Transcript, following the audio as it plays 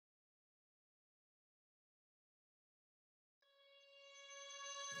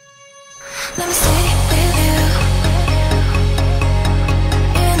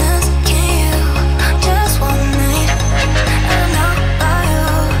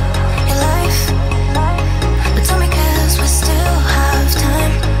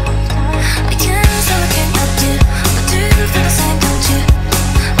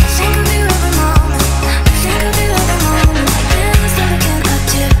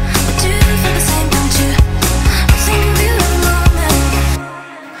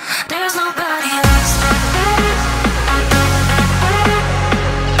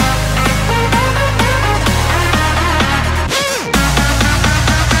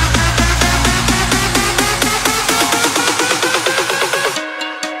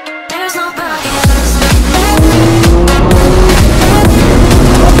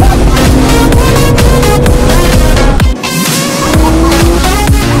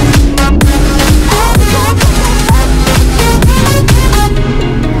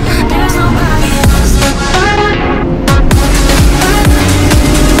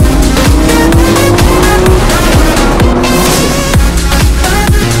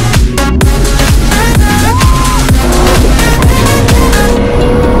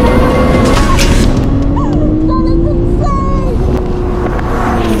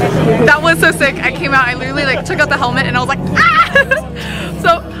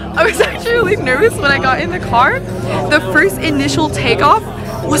nervous when I got in the car. The first initial takeoff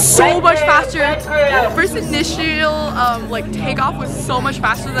was so much faster. First initial like takeoff was so much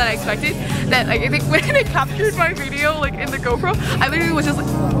faster than I expected that like I think when it captured my video like in the GoPro, I literally was just like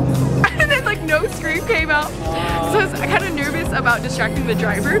and then like no scream came out. So I was kind of nervous about distracting the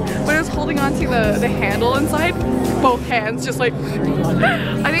driver, but I was holding onto the handle inside, both hands, just like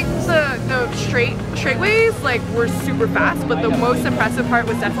I think the straightways like were super fast, but the most impressive part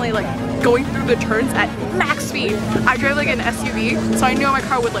was definitely like going through the turns at max speed. I drive like an SUV, so I knew my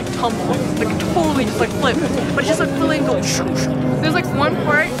car would like tumble, like totally just like flip, but it's just like feeling go shoo, shoo. There's like one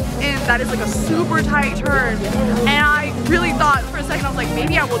part in that is like a super tight turn, and I really thought for a second I was like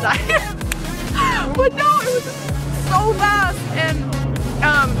maybe I will die. But no, it was so fast. And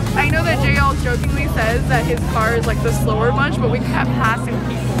I know that JL jokingly says that his car is like the slower bunch, but we kept passing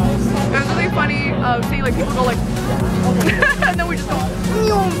people. It was really funny seeing like people go like and then we just go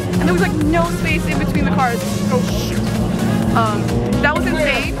and there was like no space in between the cars. Just go that was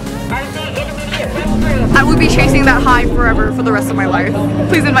insane. I would be chasing that high forever for the rest of my life.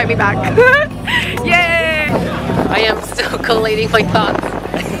 Please invite me back. Yay! I am still collating my thoughts.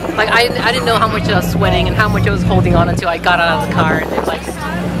 Like I didn't know how much I was sweating and how much I was holding on until I got out of the car, and then like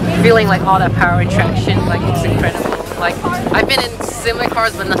feeling like all that power and traction, like it's incredible. Like I've been in similar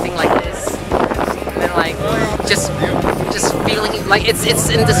cars but nothing like this. And then like just feeling like it's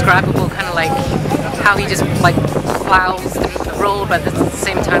indescribable, kind of like how he just like plows through the road, but at the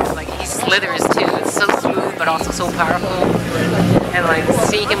same time like he slithers too. It's so smooth but also so powerful, and like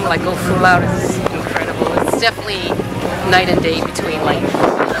seeing him like go full out is incredible. It's definitely night and day between like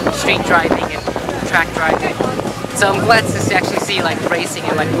street driving and track driving. So I'm glad to actually see like racing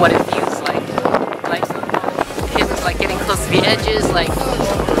and like what it feels like him like getting close to the edges. Like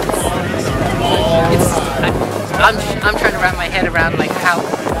it's I'm trying to wrap my head around like how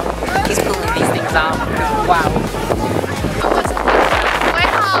he's pulling these things out. Wow.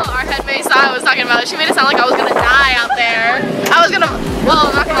 Our head maid Saya was talking about it. She made it sound like I was gonna die out there. Well,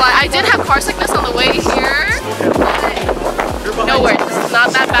 I'm not gonna lie, I did have car sickness on the way here, but no worries, it's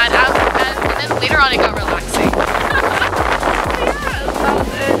not that bad. And then later on it got relaxing. Yeah, that was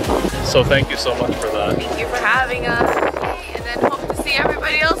it. So thank you so much for that. Thank you for having us. And then hope to see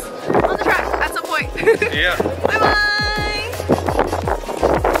everybody else on the track at some point. Yeah. Bye bye.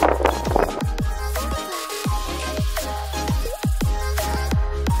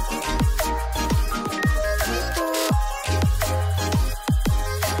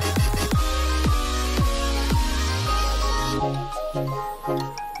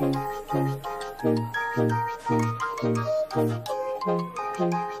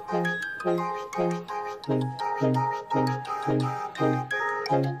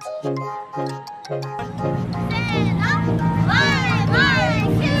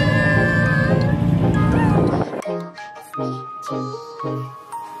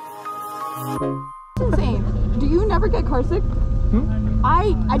 Insane. Do you never get car sick?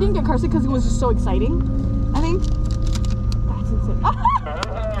 I didn't get car sick because it was just so exciting. I think that's insane.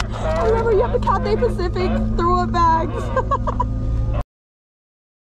 I remember you have the Cathay Pacific throw-up bags.